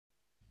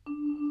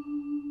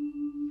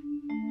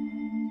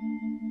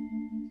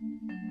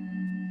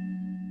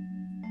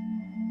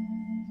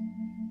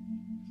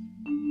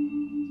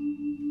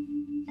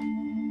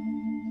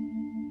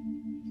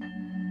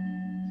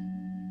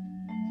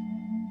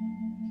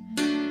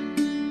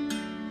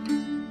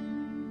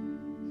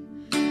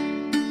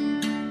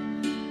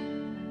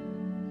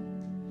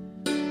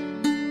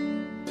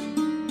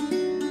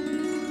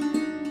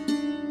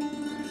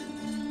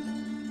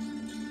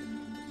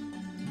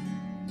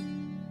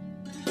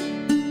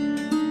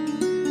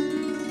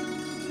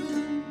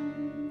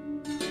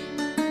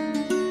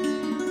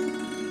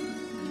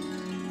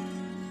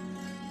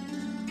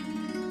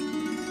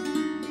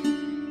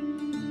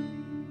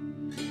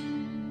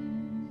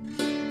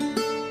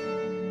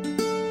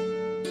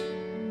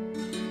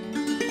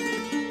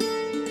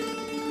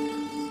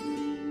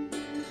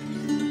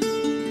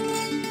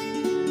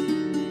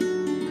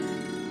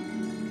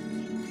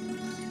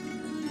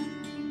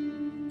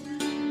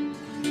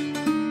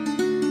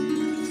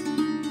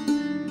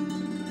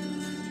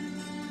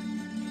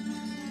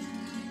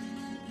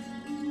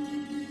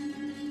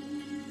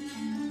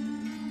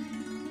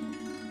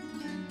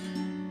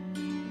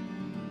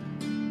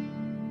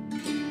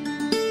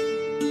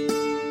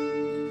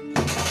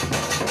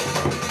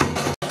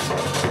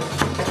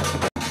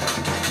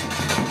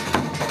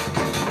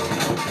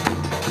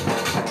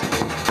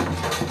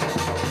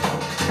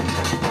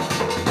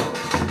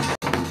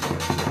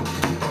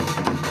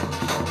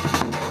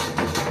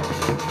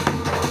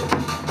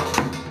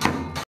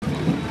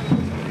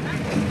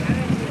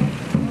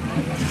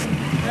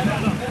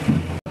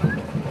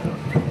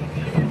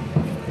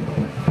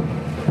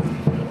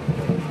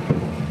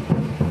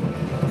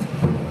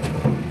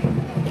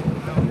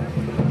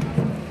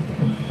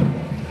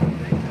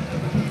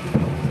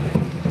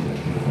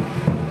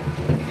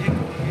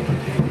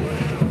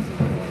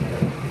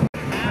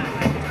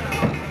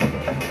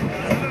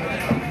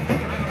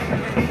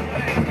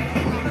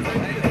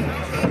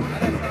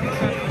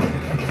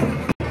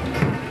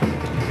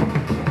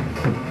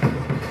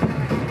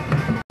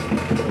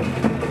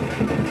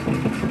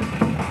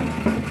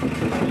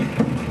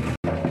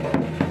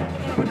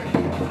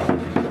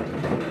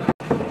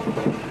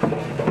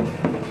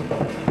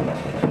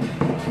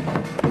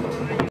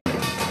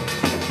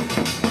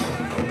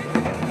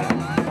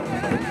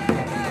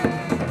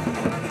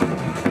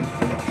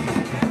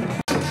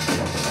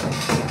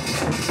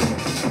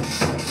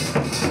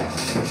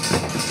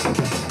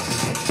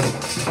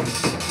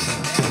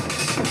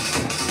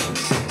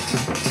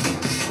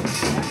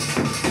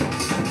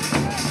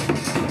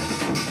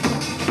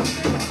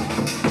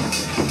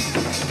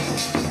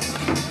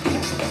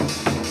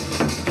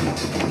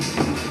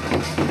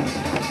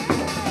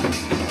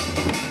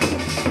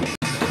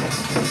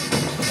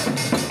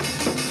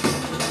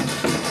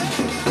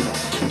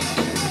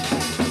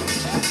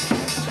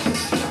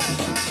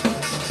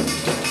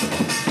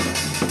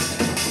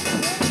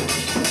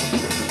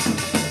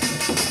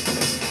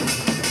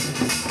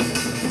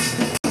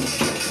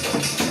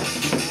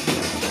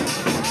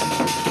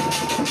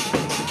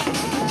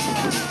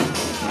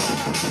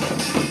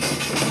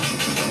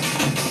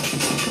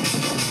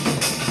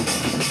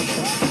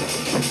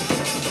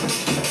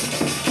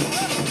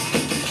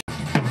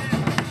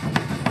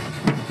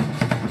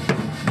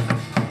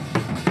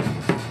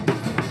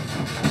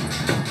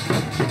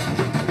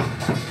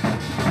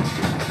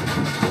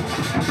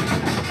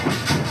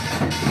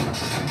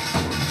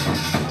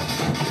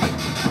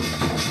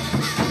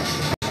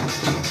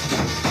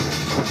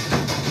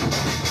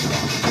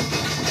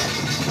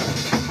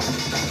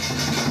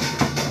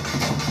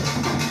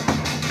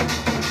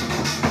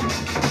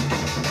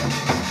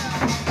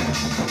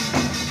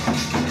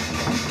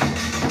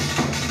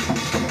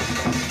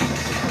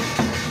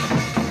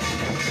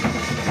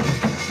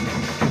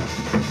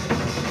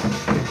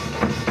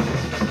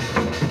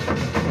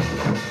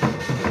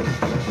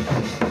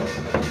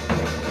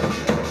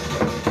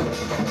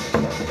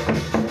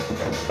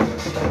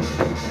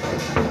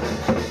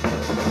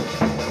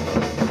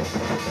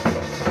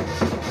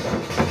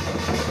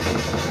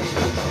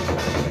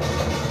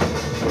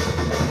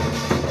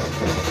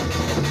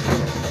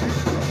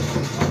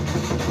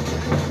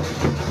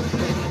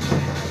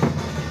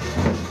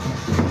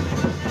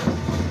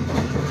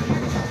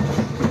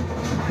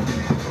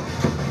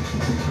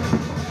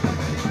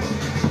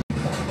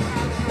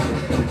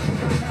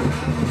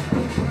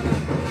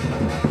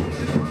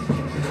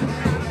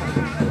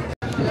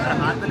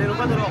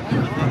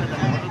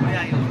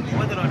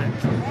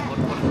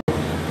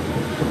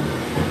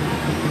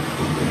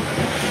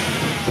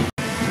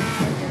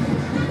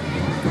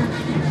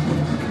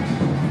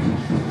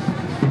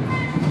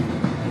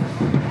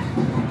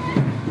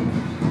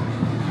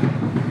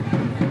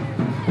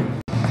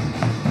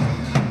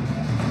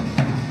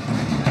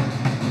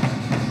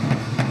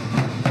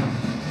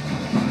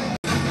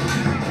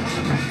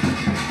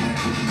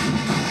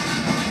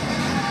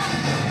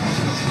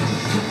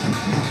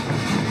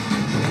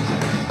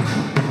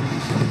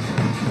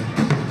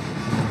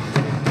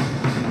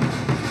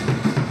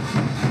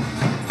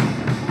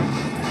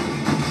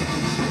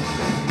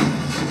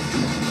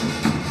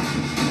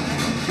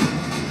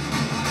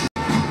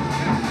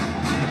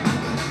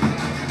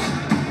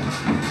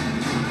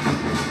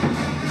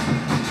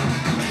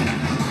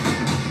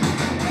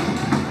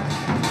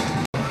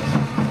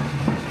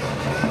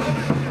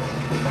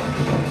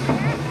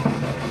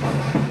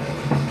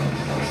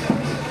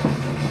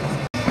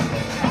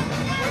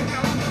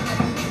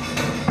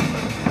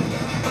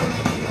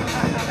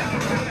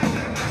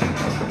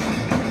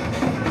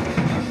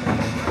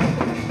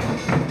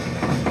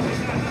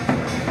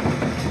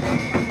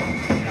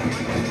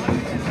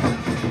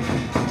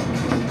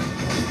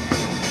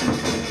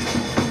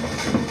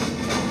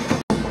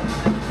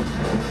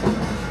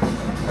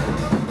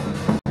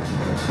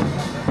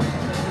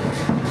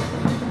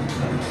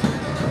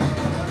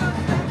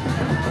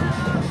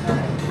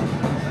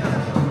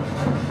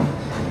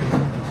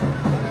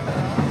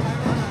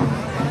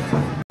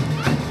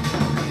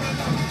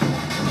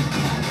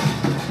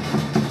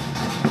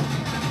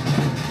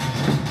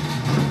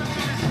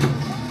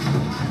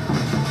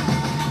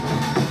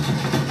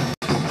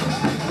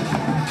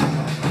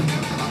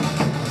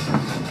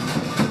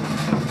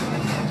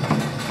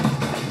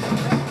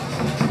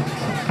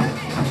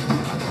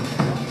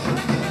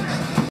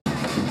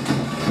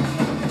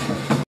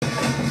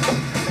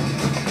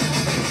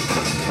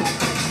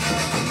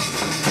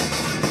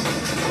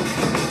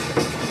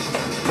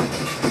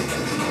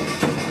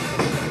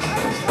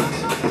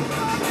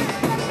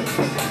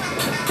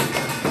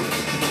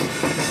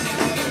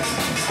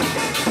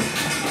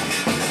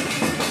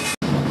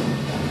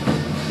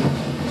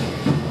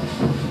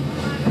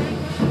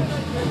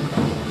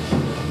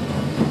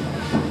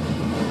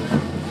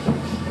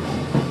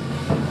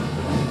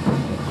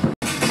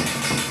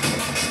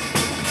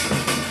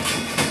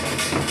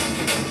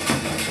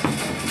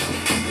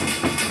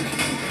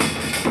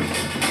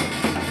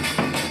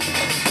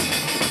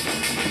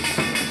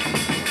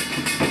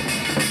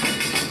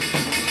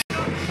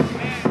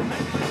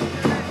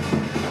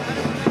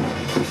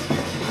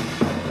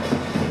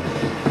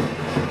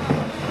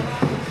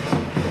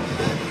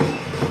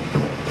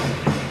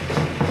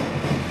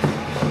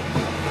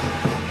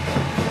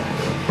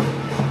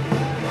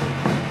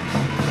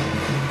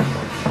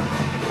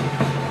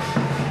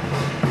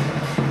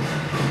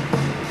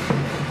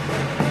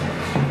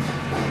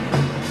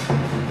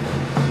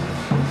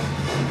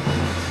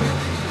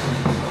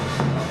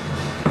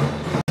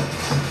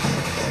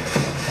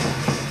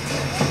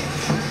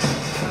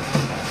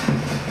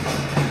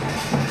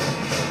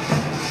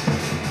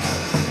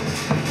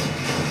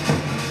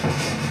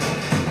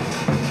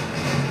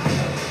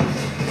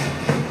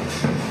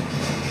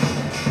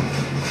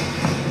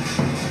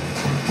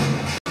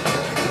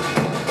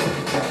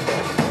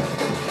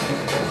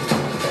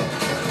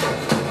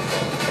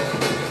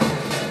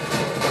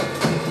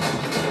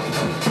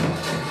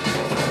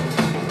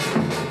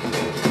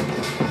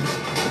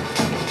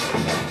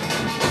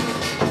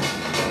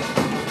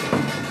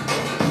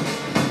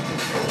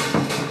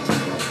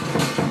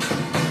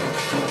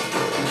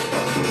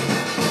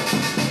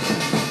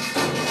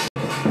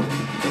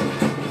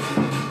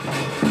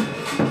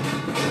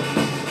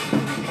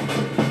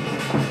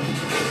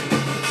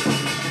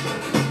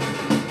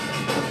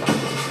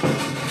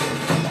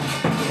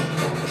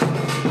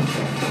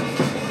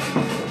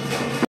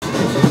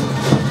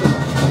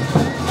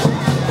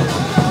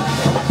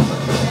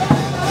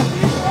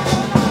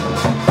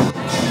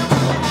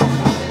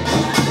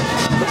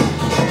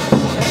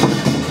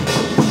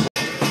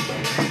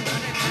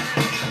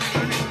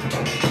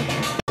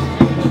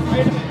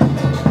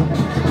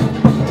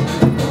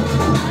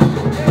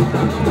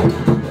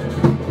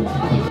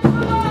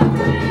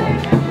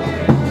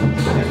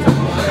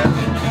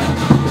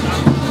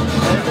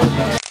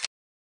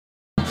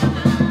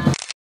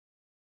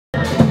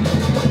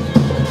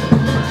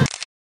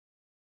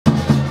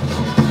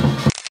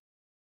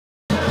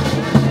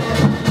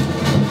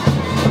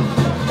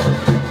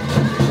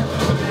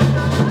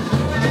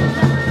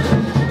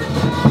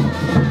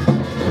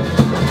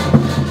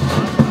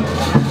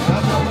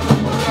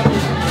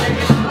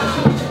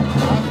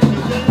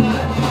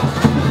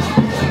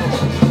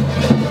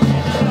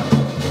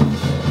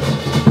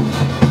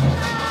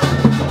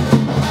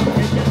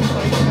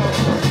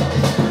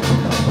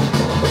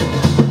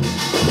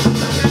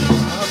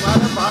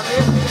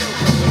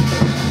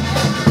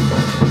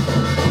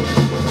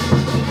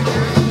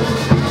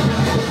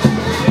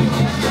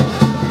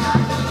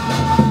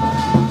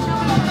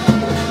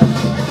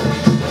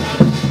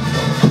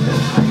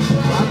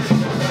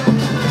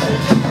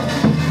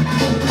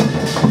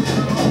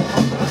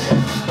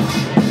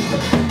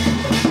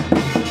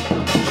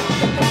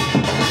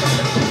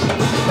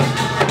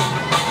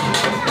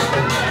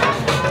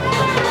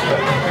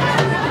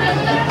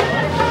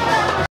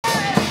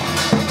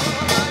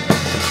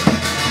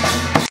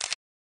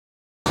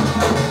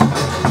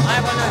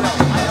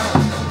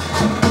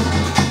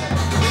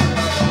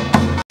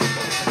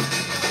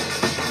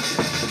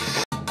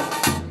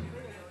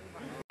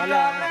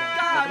Moria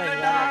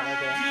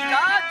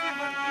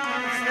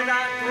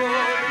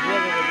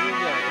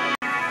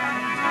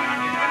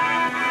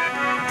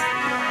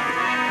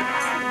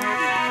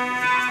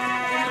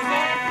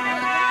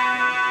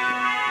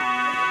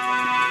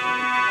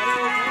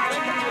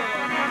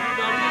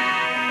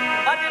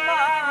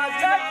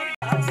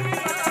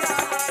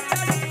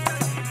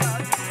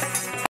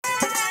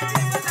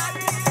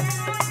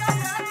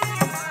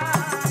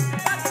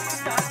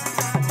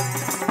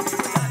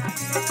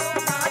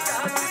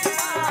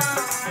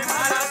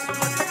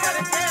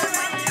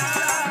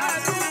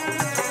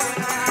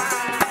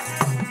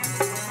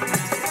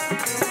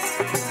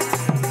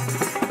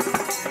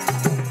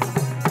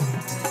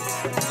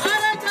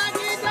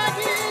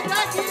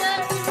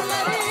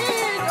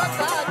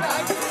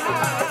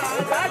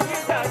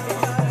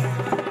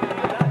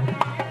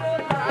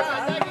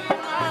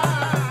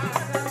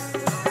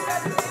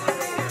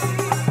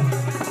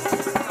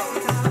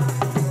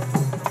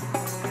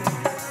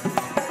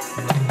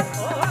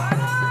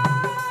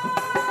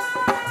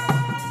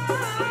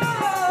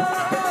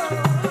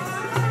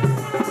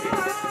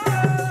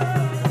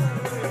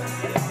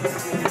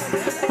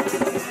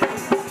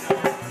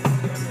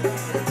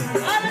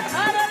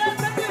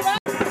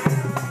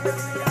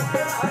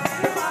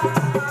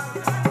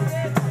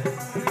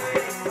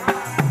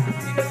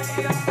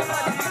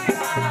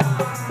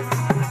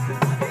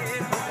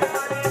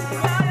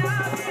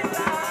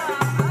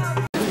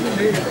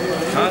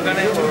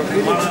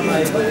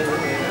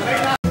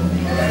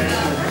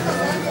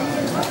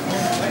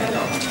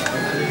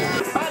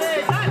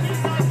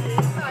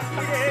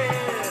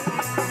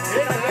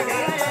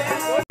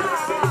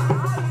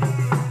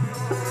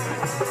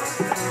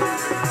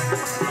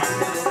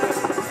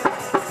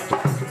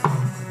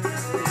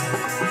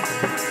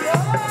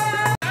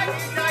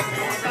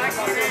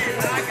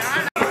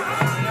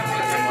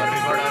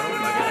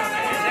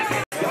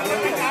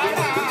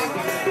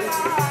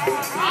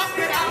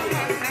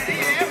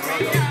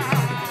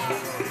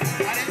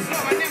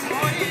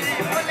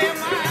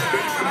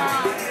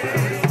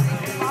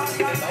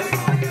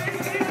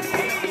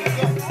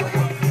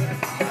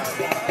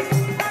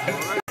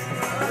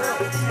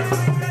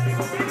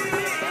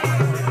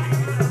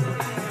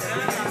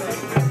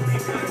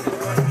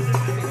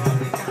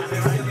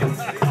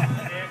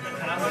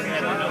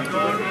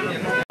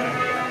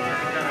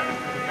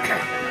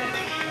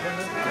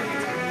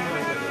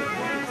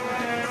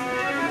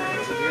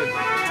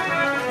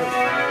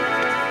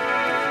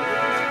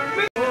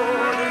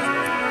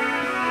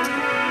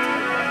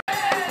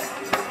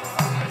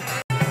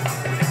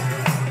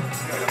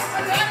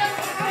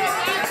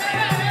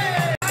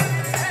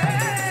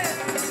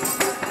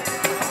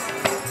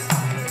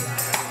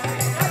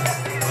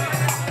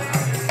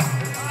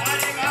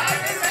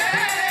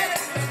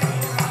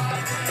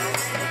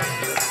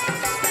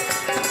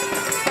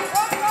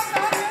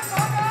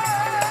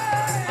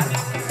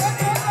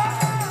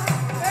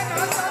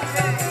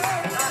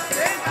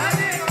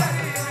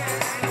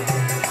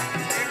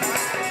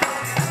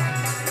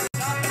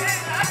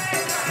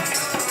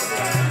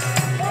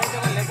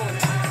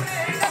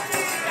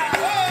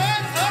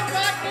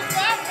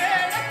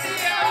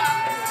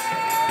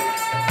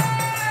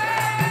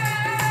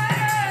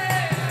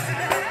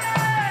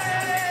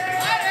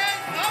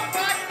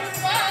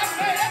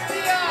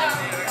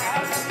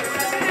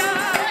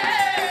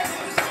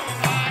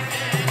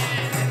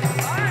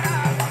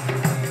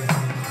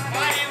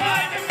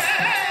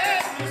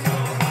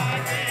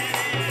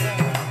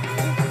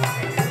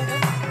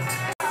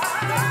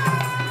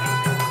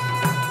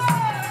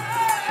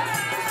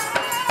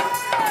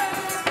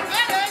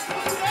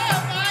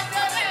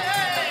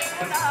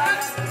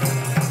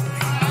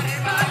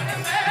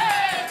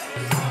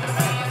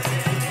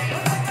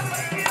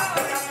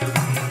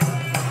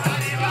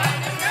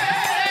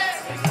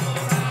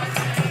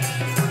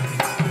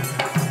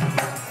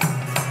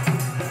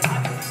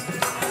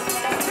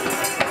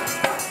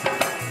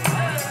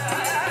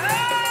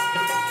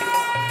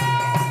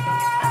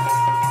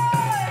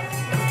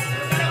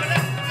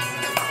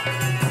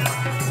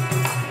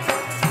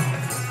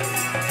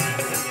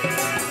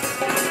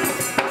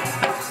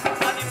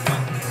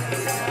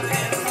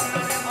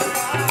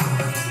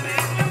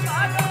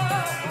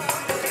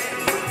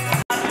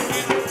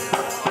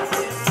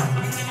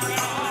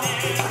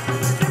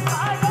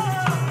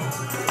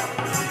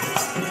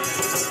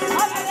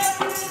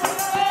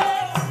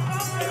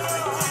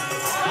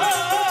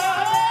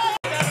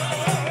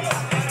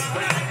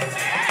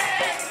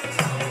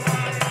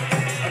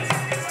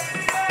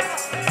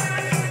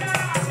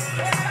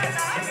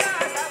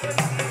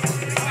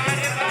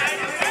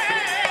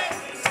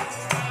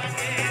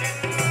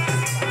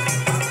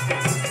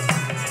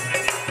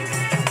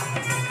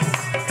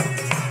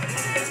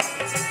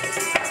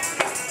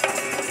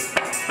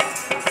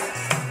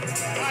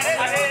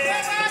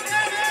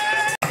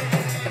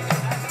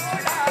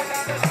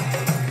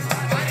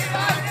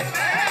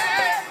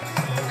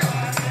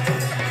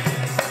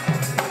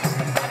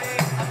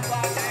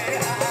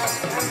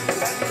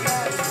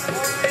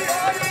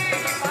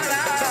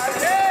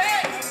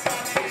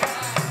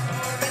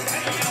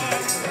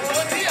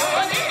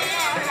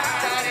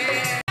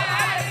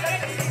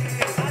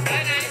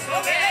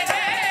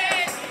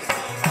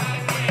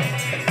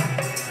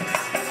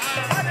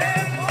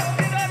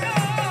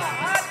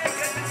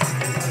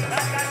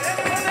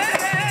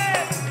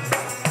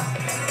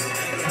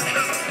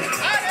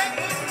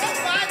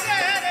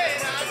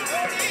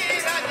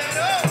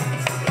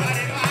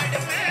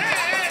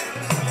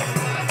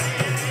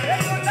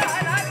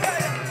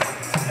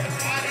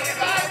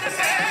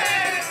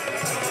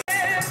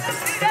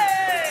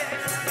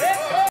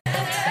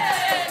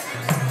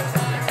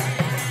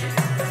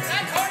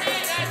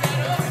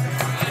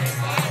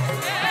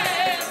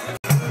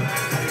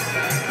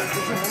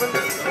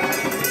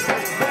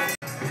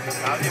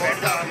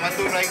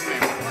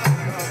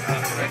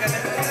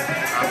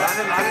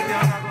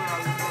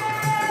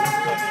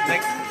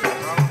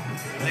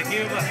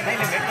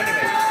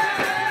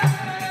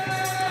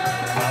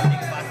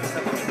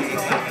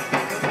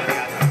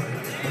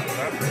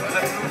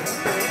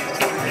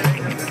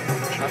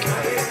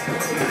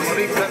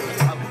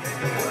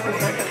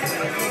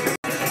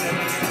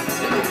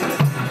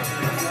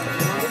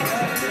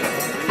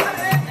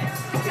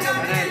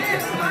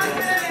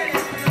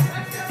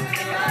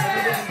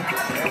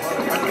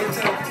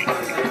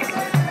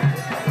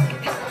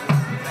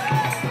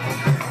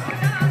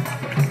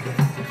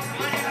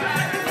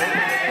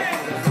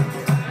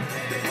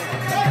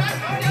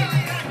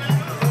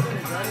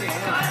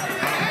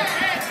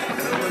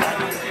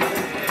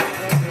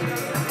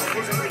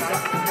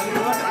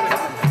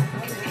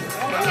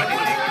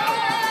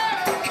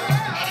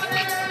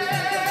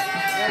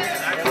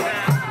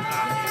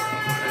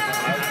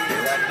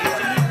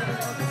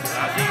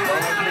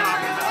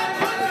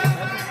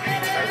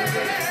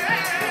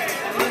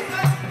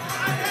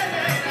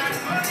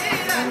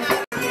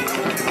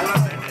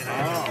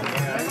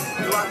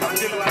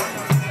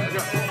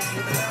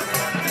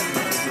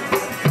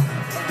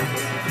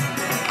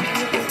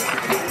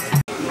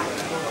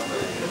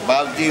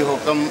बाबजी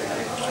हुक्म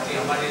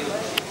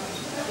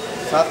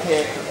साथे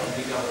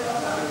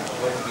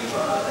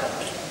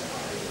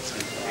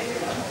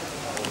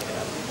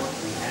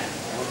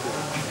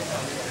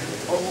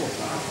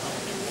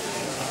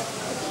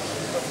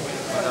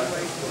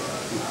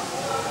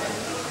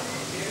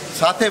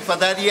साथे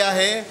पधारिया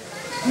है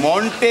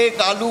मोंटे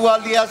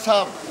कालूवालिया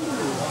साहब।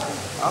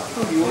 आप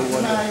तो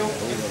योजना आयोग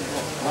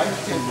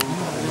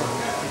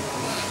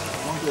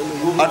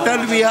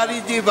अटल बिहारी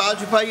जी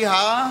वाजपेयी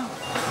हाँ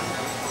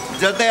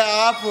जदे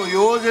आप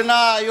योजना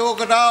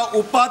आयोग रा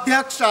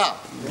उपाध्यक्ष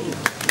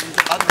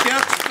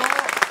अध्यक्ष तो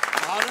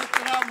भारत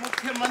रा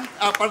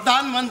मुख्यमंत्री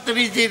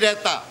प्रधानमंत्री जी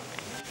रहता।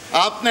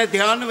 आपने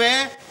ध्यान वे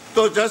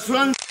तो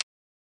जसवंत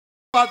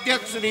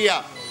उपाध्यक्ष रिया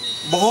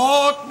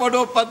बहुत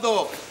बड़ो पद हो,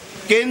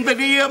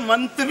 केंद्रीय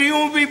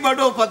मंत्रियों भी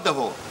बड़ो पद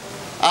हो।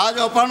 आज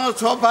अपनो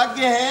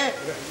सौभाग्य है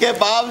कि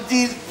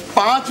बाबजी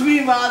 5वीं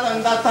बार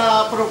अंदाता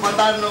आपरो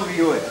पधारनो भी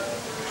हुए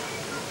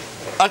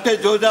अठे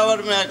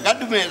जोजावर में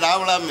गढ़ में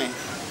रावड़ा में।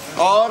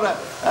 और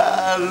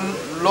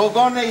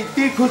लोगों ने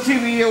इतनी खुशी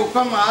हुई है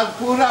हुक्म आज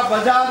पूरा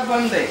बाजार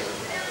बंद है,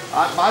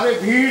 मारे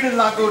भीड़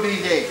लागो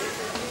दीजिए।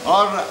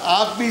 और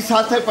आप भी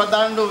साथे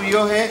पधारनो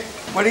वियो है,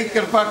 बड़ी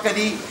कृपा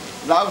करी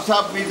राव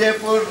साहब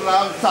विजयपुर,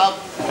 राव साहब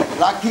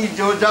राखी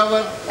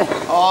जोजावर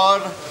और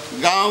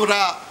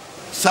गाँवरा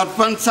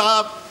सरपंच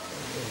साहब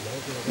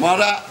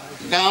मारा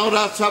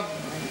गाँवरा सब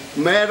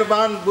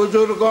मेहरबान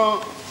बुजुर्गों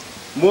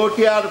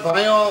मोटियार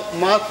भाइयों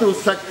मातु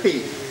शक्ति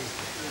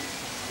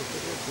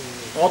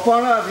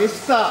अपना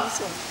रिश्ता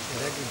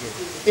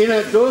इन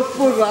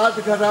जोधपुर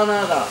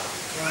राजघराना रा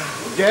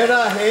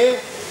जरा है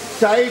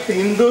शायद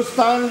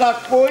हिंदुस्तान का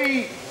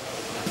कोई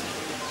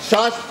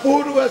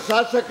पूर्व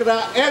शासक रा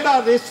एड़ा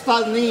रिश्ता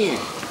नहीं है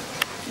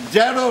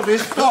जरो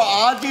रिश्तो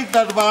आज ही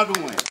दरबारू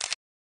है।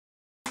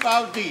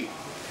 बाबजी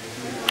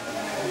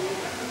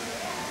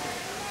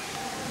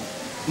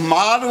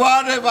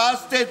मारवाड़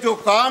वास्ते जो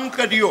काम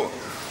करियो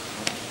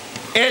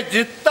ए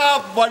जितना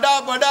बड़ा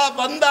बड़ा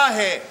बंदा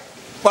है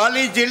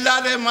पाली जिला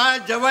रे माए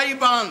जवाई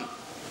बांध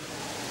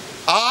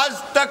आज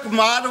तक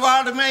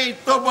मारवाड़ में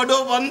इतो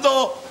बड़ो बंदो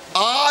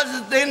आज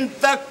दिन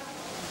तक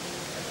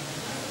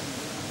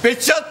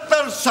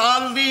 75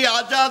 साल की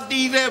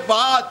आजादी रे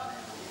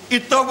बाद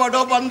इतो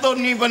बड़ो बंदो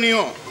नहीं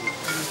बनियो।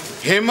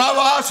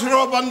 हेमावास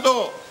रो बंदो,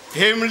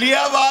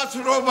 हेमलियावास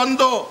रो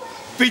बंदो,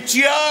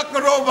 पिचियाक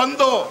रो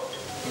बंदो,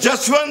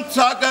 जसवंत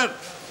सागर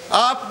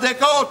आप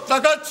देखो,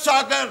 तगत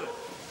सागर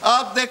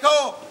आप देखो,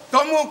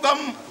 कमो कम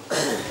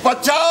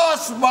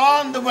 50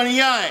 बांध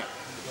बनिया है।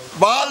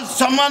 बाल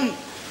समन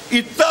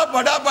इतना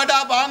बड़ा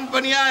बड़ा बांध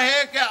बनिया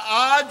है कि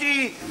आज ही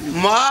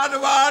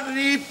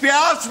मारवाड़ी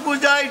प्यास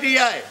बुझाई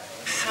दिया है।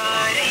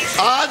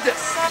 आज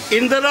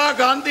इंदिरा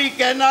गांधी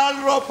कैनाल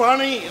रो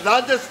पानी,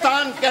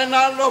 राजस्थान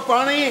कैनाल रो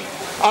पानी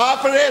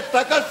आपरे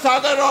तखत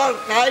सागर और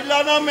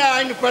कायलाना में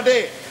आइन पड़े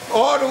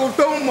और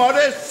उठो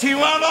मोरे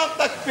सिवाना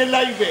तक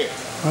पिलाई वे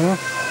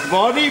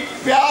मोरी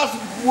प्यास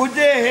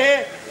बुझे है।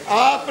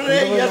 आपरे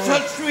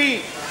यशस्वी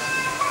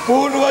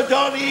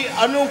पूर्वजोरी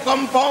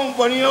अनुकंपाओं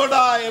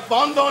बनियोड़ा है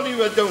बांधोरी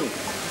वजह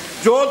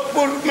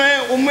जोधपुर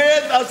में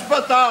उम्मेद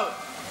अस्पताल,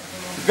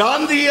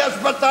 गांधी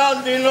अस्पताल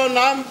जिनो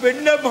नाम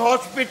बिंडम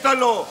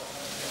हॉस्पिटल हो,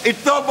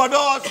 इतो बड़ो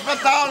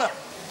अस्पताल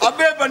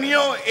अबे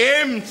बनियो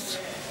एम्स।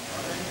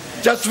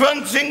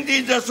 जसवंत सिंह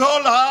जी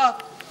जसोल हा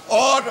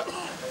और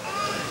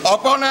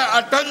अपने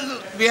अटल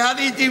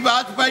बिहारी जी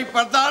वाजपेयी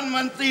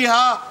प्रधानमंत्री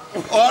हा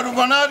और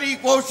बनारी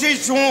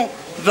कोशिश हूँ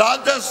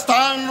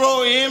राजस्थान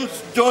रो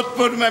एम्स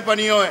जोधपुर में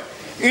बनियो है।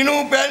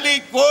 इनू पहली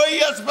कोई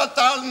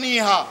अस्पताल नहीं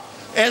हा,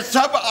 ये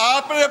सब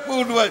आपरे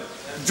पूर्वज।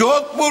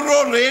 जोधपुर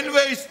रो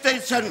रेलवे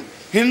स्टेशन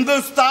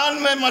हिंदुस्तान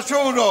में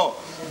मशहूर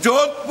हो,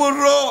 जोधपुर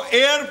रो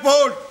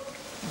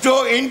एयरपोर्ट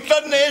जो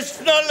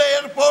इंटरनेशनल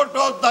एयरपोर्ट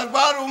हो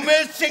दरबार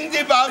उमेश सिंह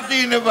जी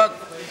बाबजी ने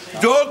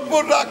वक्त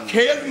जोधपुर का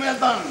खेल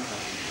मैदान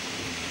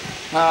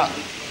हाँ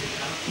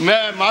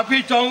मैं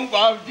माफ़ी चाहूँ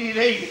बाप जी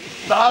रही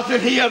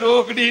तासड़ी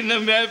रोकड़ी ने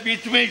मैं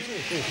बीच में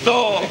तो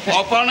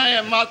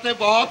अपने माते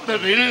बहुत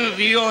ऋण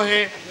रियो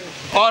है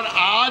और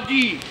आज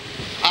ही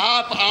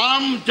आप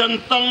आम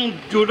जनता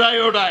जुड़ाए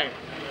उड़ाए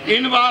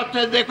इन बात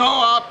से देखो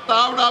आप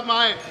तावड़ा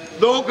माए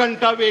 2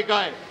 घंटा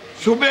बेगाए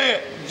सुबह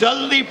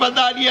जल्दी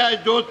पधारिया है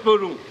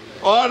जोधपुर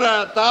और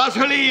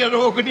तासड़ी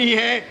रोकनी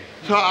है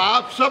तो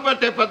आप सब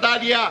अटे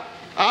पधारिया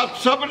आप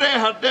सब रे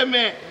हृदय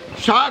में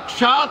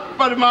साक्षात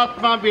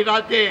परमात्मा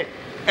विराजे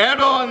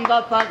एरो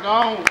अंदाता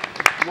गाँव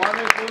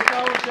मोरे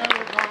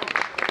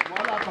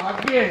मोरा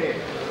भाग्य है।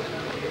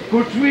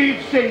 कुशवीर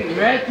सिंह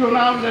मैं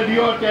चुनाव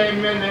लड़ियो चाहे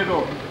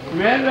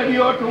मैं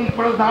लड़ियो तुम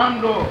प्रधान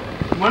रो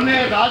मने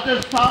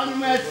राजस्थान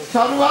में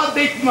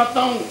सर्वाधिक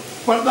मतों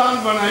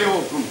प्रधान बनायो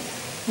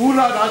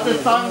पूरा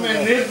राजस्थान में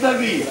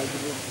निर्दलीय।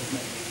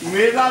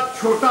 मेरा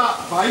छोटा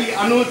भाई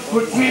अनुज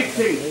कुशवीर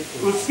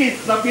सिंह उसकी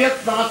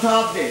तबीयत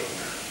नासाज है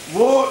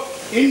वो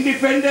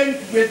इंडिपेंडेंट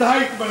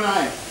विधायक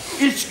बनाए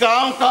इस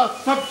गांव का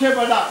सबसे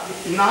बड़ा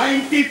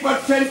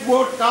 90%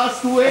 वोट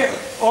कास्ट हुए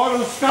और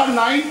उसका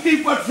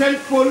 90%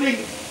 पोलिंग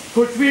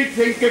कुशवीर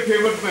सिंह के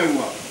फेवर में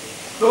हुआ।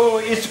 तो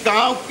इस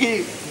गांव की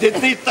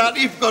जितनी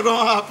तारीफ करो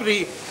आपकी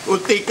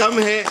उतनी कम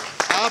है।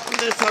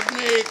 आपने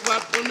सबने एक बार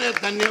पुनः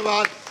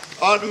धन्यवाद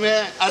और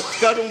मैं अर्ज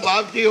करूँ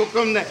बाप जी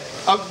हुक्म ने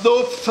अब 2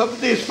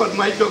 शब्द इस पर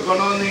मैं तो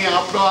गणो नहीं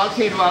आप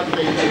आशीर्वाद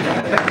देंगे।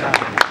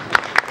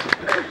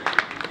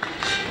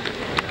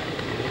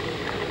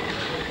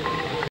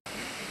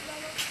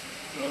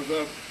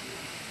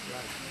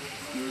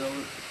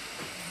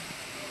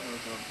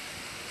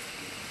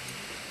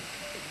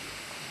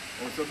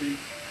 और सभी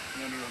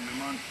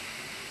मेहमान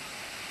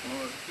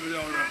और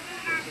जोजावर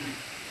सभी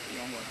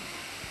गाँव वाले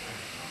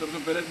सबसे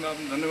पहले मैं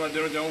आपको धन्यवाद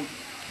देना चाहूँ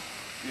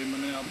कि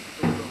मैंने आप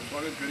सबको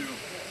स्वागत करियो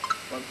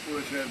और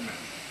पूरे शहर में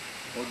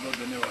बहुत बहुत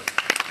धन्यवाद।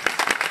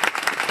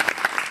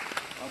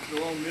 आप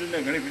लोगों को मिलने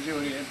घनी खुशी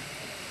हुई है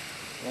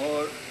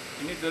और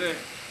इन्हीं तरह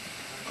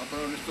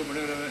अपना रिश्तों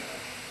बने रहे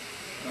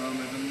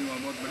मैं समझूँगा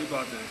बहुत बड़ी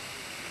बात है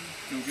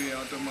क्योंकि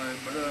यहाँ तो हमारे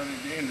बड़े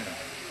देन है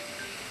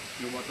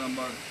जो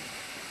बातांबार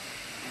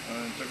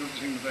चक्र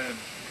सिंह बताए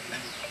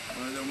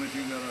उमेश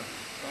सिंह द्वारा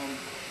काम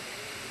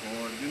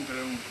और जिन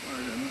तरह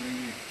हनु सिंह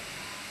जी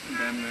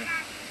टाइम में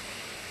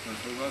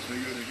स्वर्गवास हो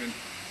गया लेकिन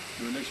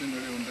जो इलेक्शन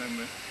लड़े उन टाइम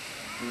में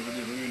कोई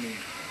वजह हुई नहीं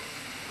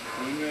तो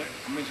इनमें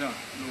हमेशा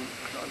लोग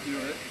साथ दियो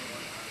है।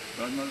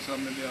 राजनाथ साहब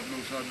ने भी आप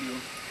लोग साथ दियो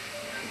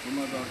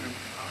हुकूमत आके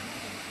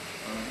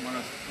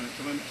हमारा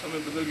समय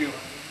बदल गया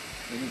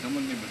लेकिन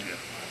समझ नहीं बदल गया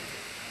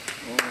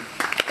और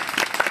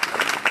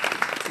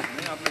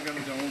मैं आपने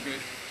कहना चाहूँ कि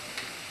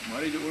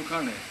हमारी जो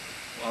उड़खान है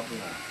वो आप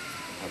लोगों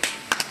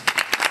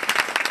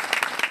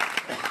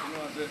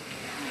से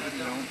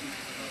जाऊँ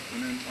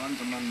उन्हें मान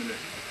सम्मान मिले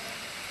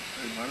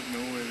भारत में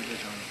हो या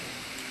विदेश में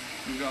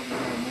क्योंकि आप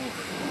लोगों का मोह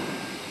है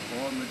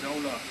और मैं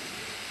चाहूँगा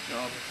कि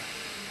आप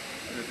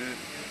जैसे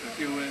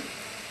रहते हुए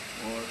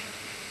और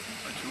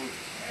अच्छो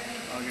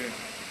आगे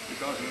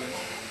विकास हुए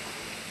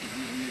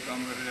इसमें ये काम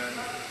कर रहे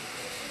हैं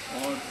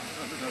और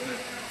साथ साथ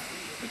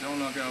मैं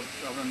चाहूँगा कि आप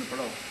आपने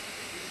पढ़ाओ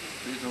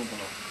देशों में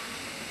पढ़ाओ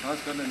खास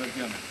करने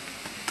लड़कियाँ में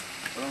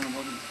पढ़ाना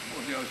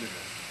बहुत ही आवश्यक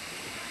है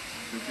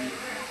क्योंकि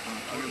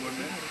आगे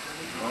बढ़ने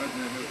भारत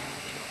में अगर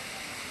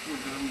कोई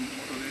धर्म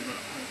तो नहीं तो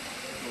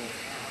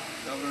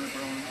आपने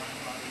पढ़ाना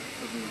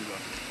सबसे बड़ी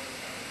बात है।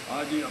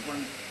 आज ही अपन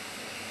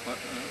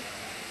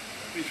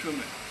विश्व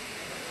में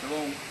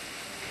तमाम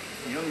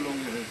यंग लोग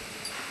जो है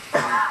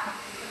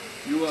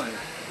युवा है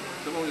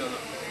तमाम ज़्यादा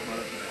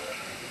भारत में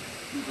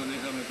दूसरा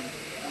देशा में तो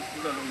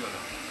पूरा लोग ज़्यादा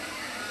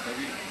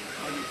ताकि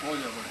आगे पहुँच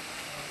जा पाए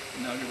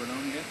इन्हें आगे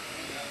बढ़ानी है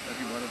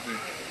ताकि भारत में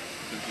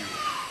तरक्की हो।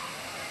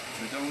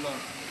 मैं चाहूँगा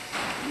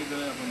इसी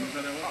तरह अपन मिलता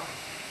रहेगा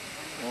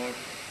और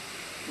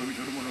कोई भी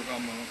छोटे मोटे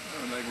काम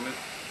लाइक हुए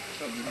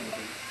सब जरूर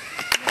बताइए।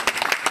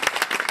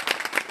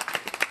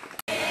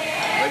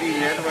 बड़ी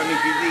मेहरबानी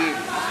कीजिए।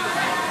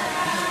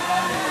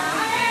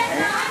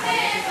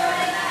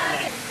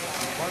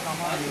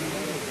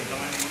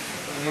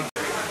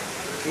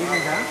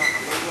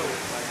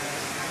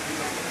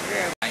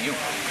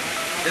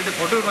 जल्दी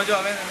फोटो मजा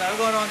आवे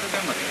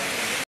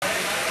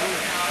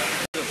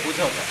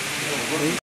पूछो